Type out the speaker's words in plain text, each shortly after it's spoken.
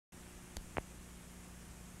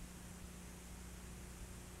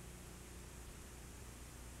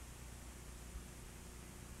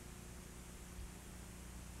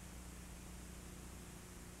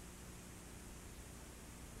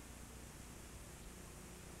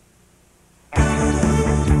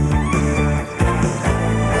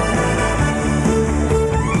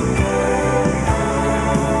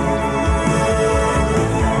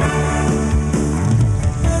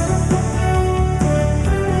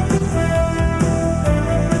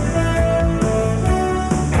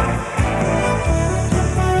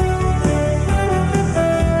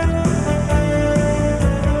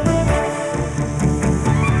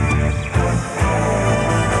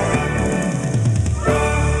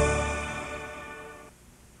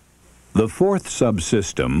The fourth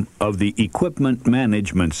subsystem of the equipment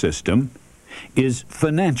management system is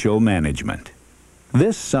financial management.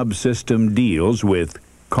 This subsystem deals with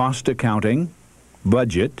cost accounting,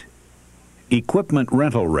 budget, equipment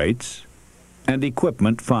rental rates, and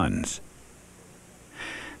equipment funds.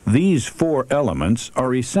 These four elements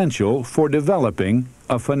are essential for developing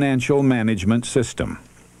a financial management system.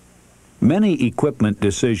 Many equipment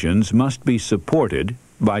decisions must be supported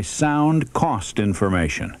by sound cost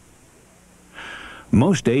information.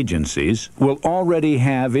 Most agencies will already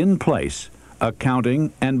have in place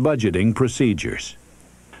accounting and budgeting procedures.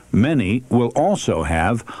 Many will also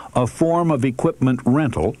have a form of equipment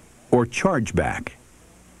rental or chargeback.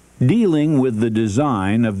 Dealing with the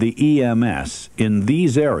design of the EMS in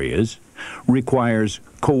these areas requires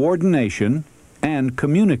coordination and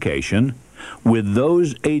communication with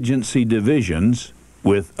those agency divisions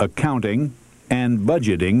with accounting and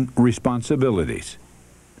budgeting responsibilities.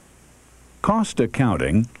 Cost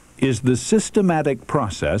accounting is the systematic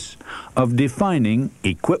process of defining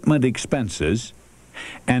equipment expenses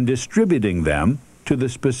and distributing them to the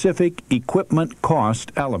specific equipment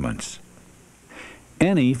cost elements.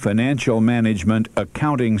 Any financial management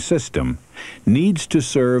accounting system needs to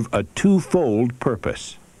serve a twofold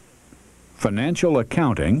purpose: financial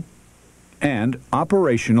accounting and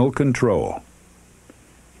operational control.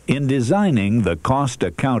 In designing the cost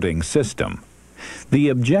accounting system, the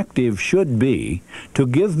objective should be to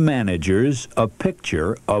give managers a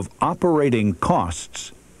picture of operating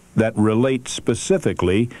costs that relate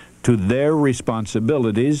specifically to their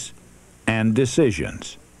responsibilities and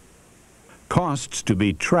decisions. Costs to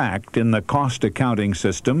be tracked in the cost accounting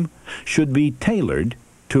system should be tailored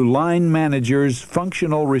to line managers'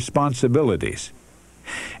 functional responsibilities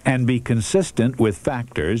and be consistent with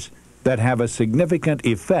factors that have a significant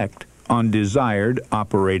effect on desired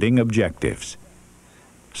operating objectives.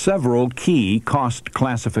 Several key cost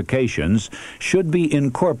classifications should be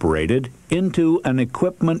incorporated into an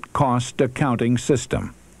equipment cost accounting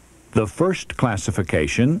system. The first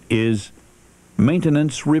classification is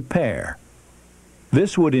maintenance repair.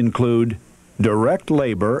 This would include direct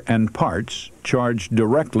labor and parts charged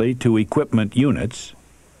directly to equipment units,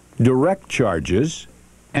 direct charges,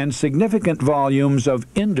 and significant volumes of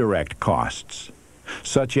indirect costs,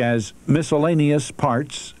 such as miscellaneous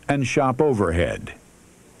parts and shop overhead.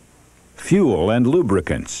 Fuel and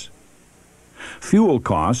lubricants. Fuel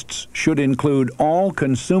costs should include all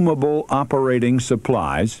consumable operating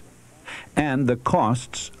supplies and the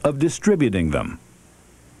costs of distributing them.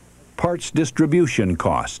 Parts distribution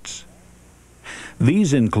costs.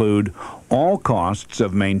 These include all costs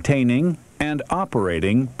of maintaining and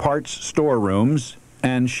operating parts storerooms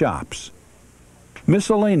and shops.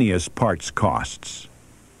 Miscellaneous parts costs.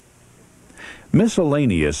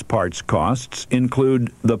 Miscellaneous parts costs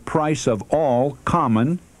include the price of all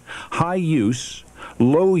common, high-use,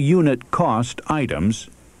 low-unit cost items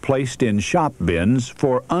placed in shop bins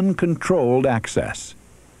for uncontrolled access.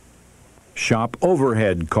 Shop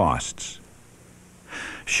overhead costs.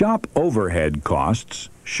 Shop overhead costs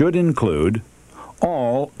should include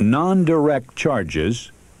all non-direct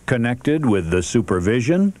charges connected with the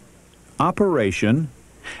supervision, operation,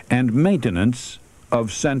 and maintenance of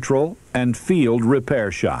central and field repair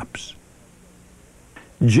shops.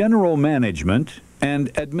 General management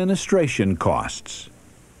and administration costs.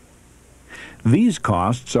 These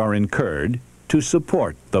costs are incurred to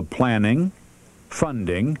support the planning,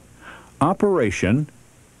 funding, operation,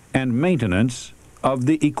 and maintenance of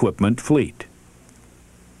the equipment fleet.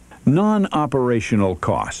 Non-operational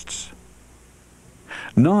costs.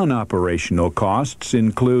 Non-operational costs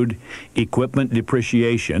include equipment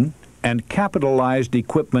depreciation and capitalized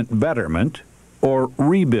equipment betterment or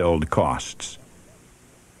rebuild costs.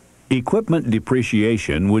 Equipment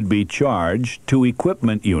depreciation would be charged to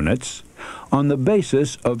equipment units on the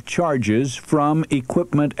basis of charges from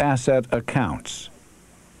equipment asset accounts.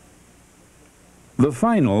 The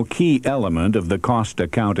final key element of the cost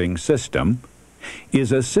accounting system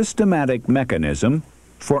is a systematic mechanism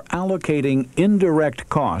for allocating indirect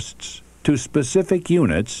costs to specific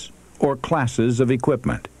units or classes of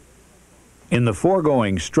equipment. In the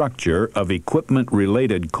foregoing structure of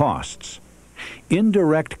equipment-related costs,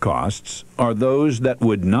 indirect costs are those that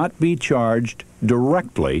would not be charged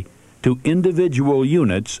directly to individual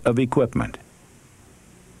units of equipment.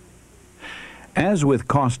 As with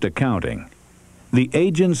cost accounting, the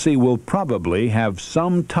agency will probably have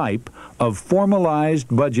some type of formalized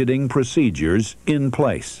budgeting procedures in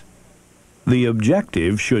place. The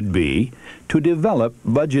objective should be to develop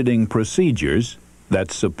budgeting procedures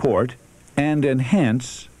that support and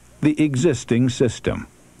enhance the existing system.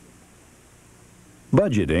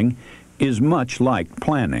 Budgeting is much like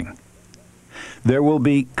planning. There will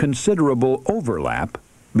be considerable overlap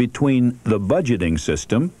between the budgeting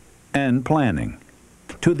system and planning.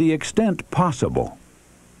 To the extent possible,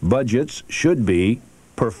 budgets should be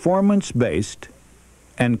performance-based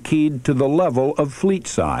and keyed to the level of fleet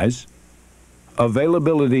size,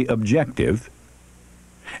 availability objective,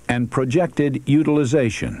 and projected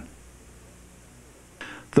utilization.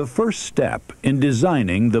 The first step in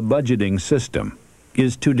designing the budgeting system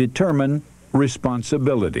is to determine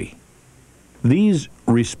responsibility. These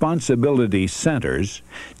responsibility centers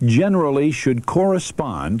generally should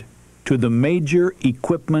correspond to the major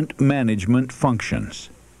equipment management functions.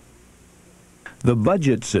 The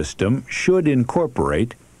budget system should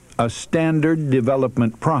incorporate a standard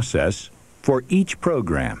development process for each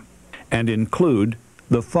program and include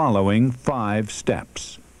the following 5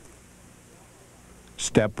 steps.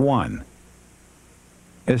 Step 1.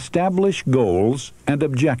 Establish goals and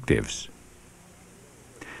objectives.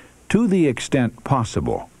 To the extent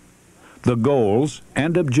possible, the goals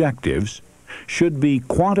and objectives should be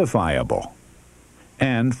quantifiable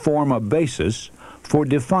and form a basis for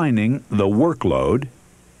defining the workload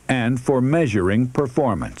and for measuring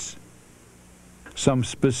performance. Some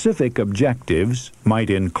specific objectives might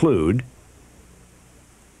include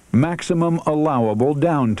maximum allowable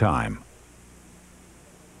downtime,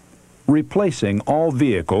 replacing all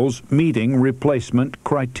vehicles meeting replacement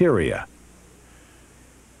criteria,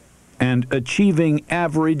 and achieving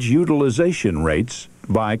average utilization rates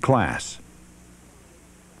by class.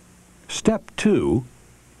 Step 2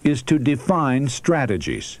 is to define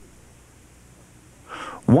strategies.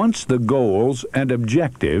 Once the goals and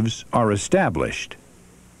objectives are established,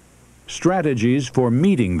 strategies for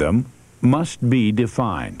meeting them must be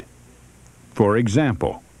defined. For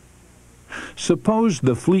example, suppose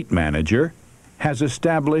the fleet manager has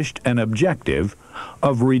established an objective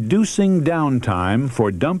of reducing downtime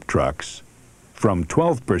for dump trucks from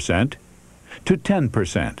 12% to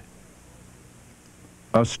 10%.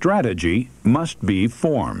 A strategy must be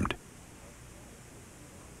formed.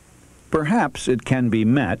 Perhaps it can be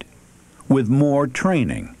met with more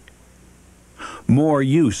training, more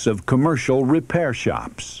use of commercial repair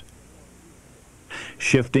shops,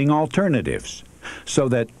 shifting alternatives so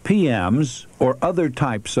that PMs or other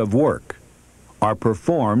types of work are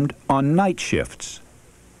performed on night shifts,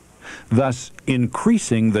 thus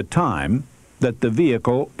increasing the time that the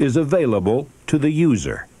vehicle is available to the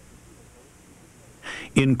user.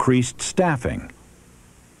 Increased staffing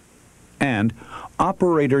and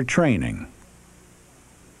operator training.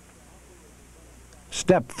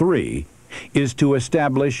 Step 3 is to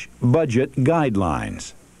establish budget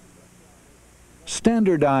guidelines.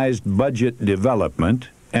 Standardized budget development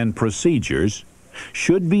and procedures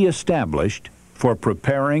should be established for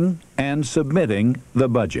preparing and submitting the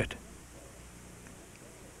budget.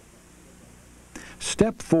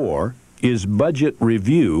 Step 4 is budget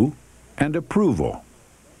review and approval.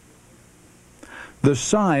 The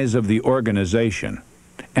size of the organization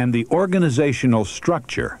and the organizational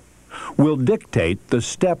structure will dictate the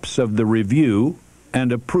steps of the review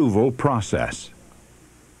and approval process.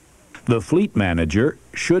 The fleet manager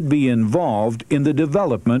should be involved in the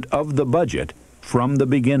development of the budget from the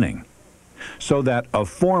beginning, so that a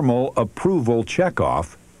formal approval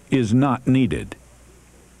checkoff is not needed.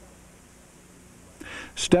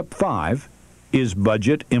 Step 5 is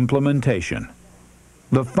budget implementation.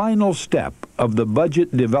 The final step of the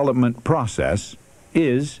budget development process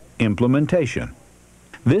is implementation.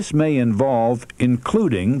 This may involve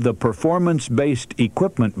including the performance-based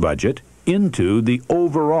equipment budget into the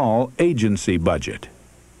overall agency budget.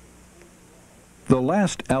 The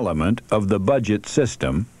last element of the budget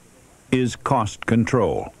system is cost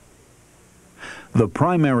control. The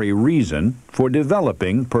primary reason for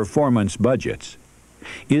developing performance budgets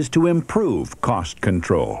is to improve cost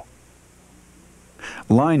control.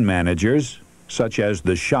 Line managers, such as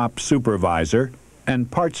the shop supervisor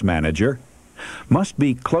and parts manager, must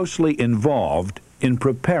be closely involved in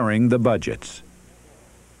preparing the budgets.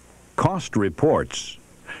 Cost reports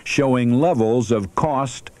showing levels of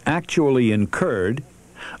cost actually incurred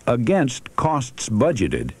against costs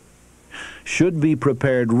budgeted should be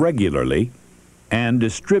prepared regularly and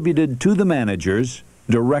distributed to the managers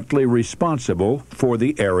directly responsible for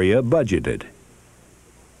the area budgeted.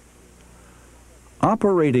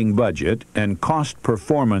 Operating budget and cost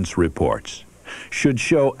performance reports should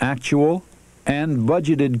show actual and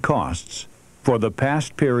budgeted costs for the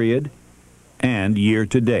past period and year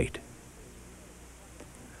to date.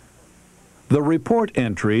 The report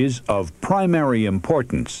entries of primary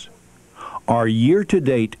importance are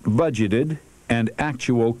year-to-date budgeted and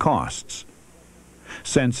actual costs.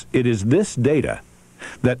 since it is this data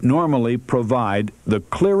that normally provide the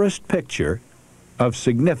clearest picture of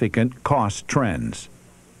significant cost trends.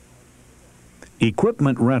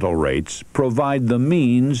 Equipment rental rates provide the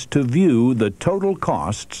means to view the total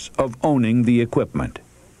costs of owning the equipment.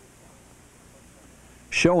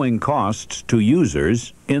 Showing costs to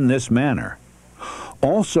users in this manner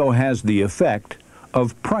also has the effect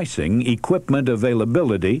of pricing equipment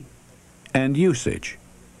availability and usage.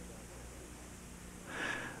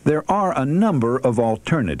 There are a number of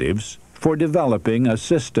alternatives for developing a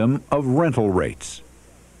system of rental rates.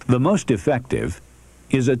 The most effective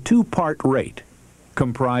is a two-part rate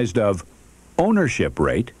comprised of ownership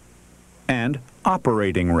rate and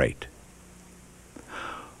operating rate.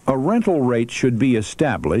 A rental rate should be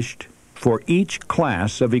established for each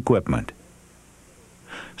class of equipment.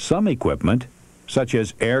 Some equipment, such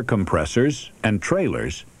as air compressors and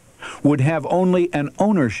trailers, would have only an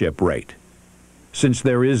ownership rate, since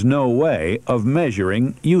there is no way of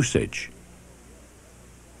measuring usage.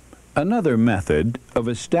 Another method of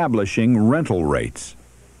establishing rental rates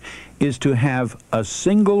is to have a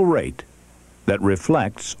single rate that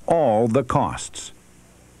reflects all the costs.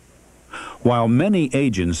 While many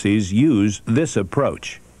agencies use this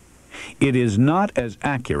approach, it is not as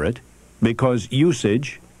accurate because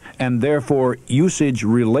usage, and therefore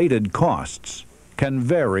usage-related costs, can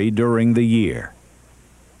vary during the year.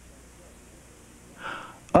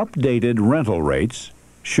 Updated rental rates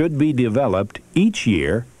should be developed each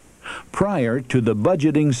year prior to the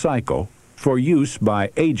budgeting cycle for use by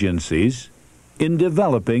agencies in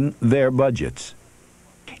developing their budgets.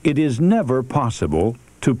 It is never possible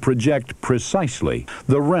to project precisely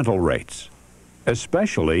the rental rates,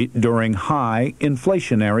 especially during high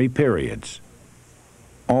inflationary periods.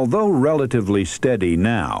 Although relatively steady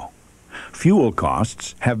now, fuel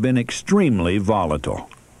costs have been extremely volatile.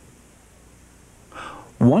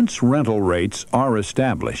 Once rental rates are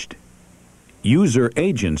established, user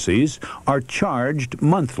agencies are charged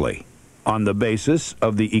monthly on the basis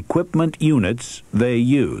of the equipment units they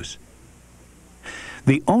use.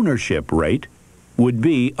 The ownership rate would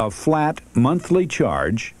be a flat monthly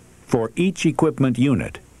charge for each equipment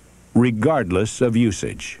unit, regardless of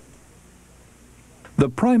usage. The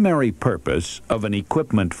primary purpose of an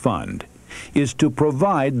equipment fund is to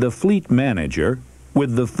provide the fleet manager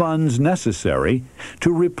with the funds necessary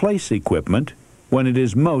to replace equipment when it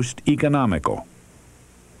is most economical.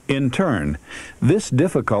 In turn, this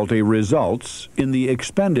difficulty results in the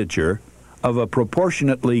expenditure of a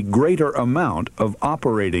proportionately greater amount of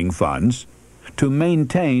operating funds to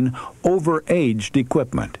maintain overaged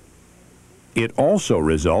equipment. It also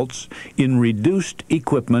results in reduced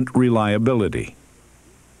equipment reliability.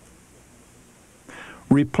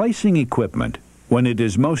 Replacing equipment when it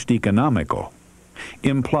is most economical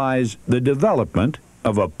implies the development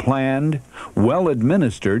of a planned,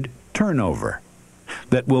 well-administered turnover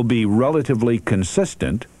that will be relatively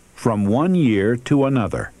consistent from one year to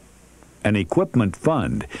another. An equipment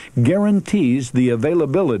fund guarantees the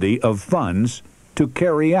availability of funds to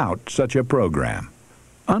carry out such a program.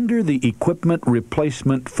 Under the Equipment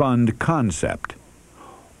Replacement Fund concept,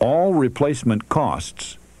 all replacement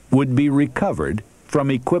costs would be recovered from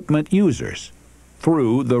equipment users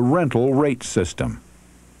through the rental rate system.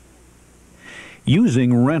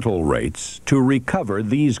 Using rental rates to recover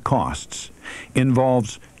these costs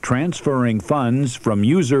involves transferring funds from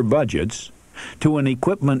user budgets to an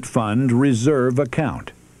equipment fund reserve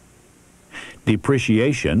account.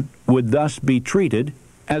 Depreciation would thus be treated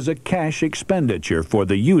as a cash expenditure for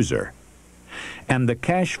the user, and the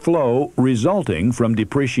cash flow resulting from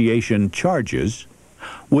depreciation charges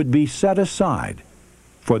would be set aside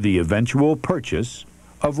for the eventual purchase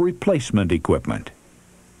of replacement equipment.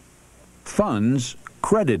 Funds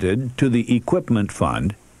credited to the equipment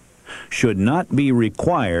fund should not be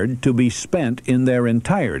required to be spent in their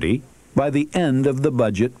entirety by the end of the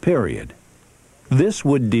budget period. This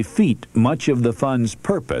would defeat much of the fund's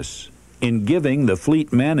purpose in giving the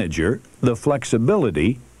fleet manager the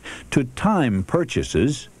flexibility to time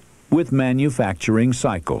purchases with manufacturing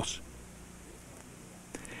cycles.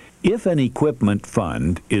 If an equipment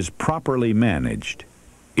fund is properly managed,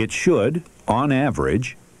 it should, on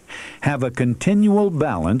average, have a continual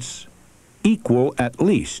balance equal at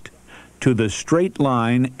least to the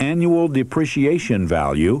straight-line annual depreciation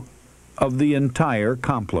value of the entire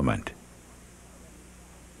complement.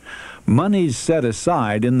 Monies set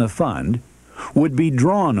aside in the fund would be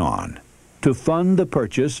drawn on to fund the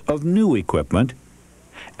purchase of new equipment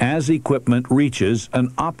as equipment reaches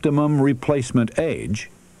an optimum replacement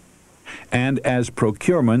age and as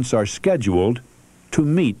procurements are scheduled to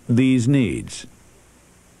meet these needs.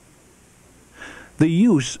 The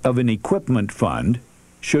use of an equipment fund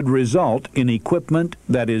should result in equipment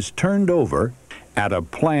that is turned over at a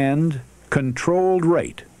planned, controlled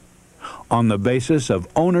rate on the basis of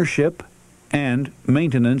ownership and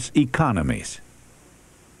maintenance economies.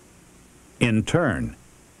 In turn,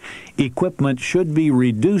 equipment should be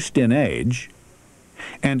reduced in age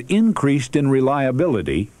and increased in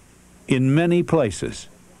reliability in many places,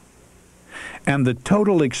 and the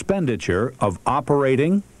total expenditure of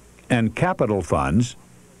operating and capital funds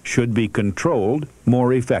should be controlled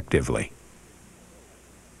more effectively.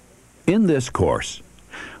 In this course,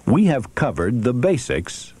 we have covered the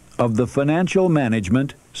basics of the financial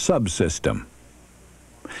management subsystem.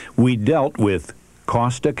 We dealt with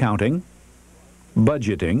cost accounting,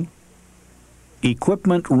 budgeting,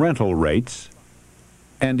 equipment rental rates,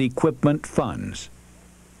 and equipment funds.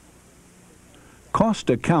 Cost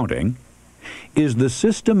accounting is the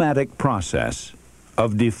systematic process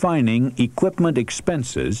of defining equipment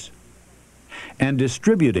expenses and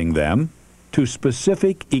distributing them to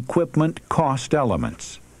specific equipment cost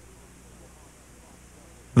elements.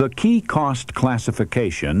 The key cost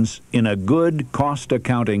classifications in a good cost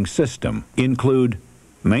accounting system include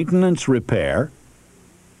maintenance repair,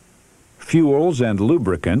 fuels and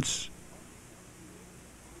lubricants,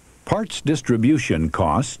 parts distribution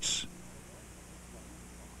costs,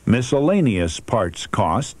 miscellaneous parts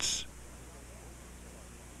costs,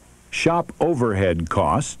 shop overhead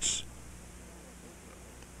costs,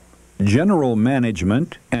 general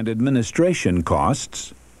management and administration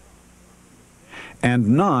costs, and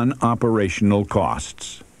non-operational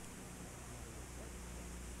costs.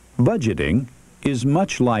 Budgeting is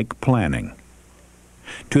much like planning.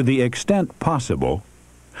 To the extent possible,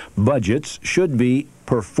 budgets should be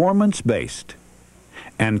performance-based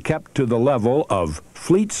and kept to the level of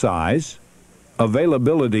fleet size,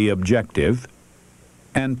 availability objective,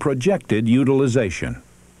 and projected utilization.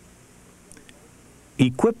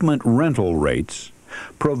 Equipment rental rates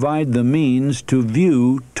provide the means to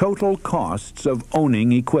view total costs of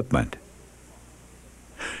owning equipment.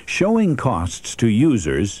 Showing costs to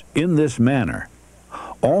users in this manner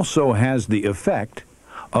also has the effect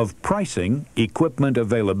of pricing equipment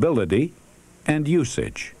availability and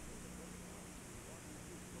usage.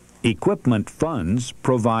 Equipment funds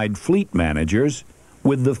provide fleet managers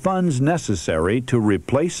with the funds necessary to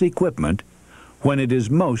replace equipment when it is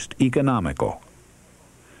most economical.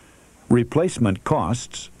 Replacement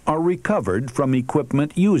costs are recovered from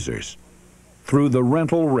equipment users through the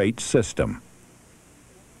rental rate system.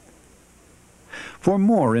 For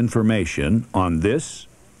more information on this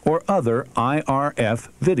or other IRF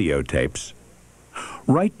videotapes,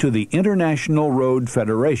 write to the International Road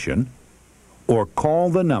Federation or call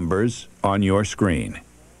the numbers on your screen.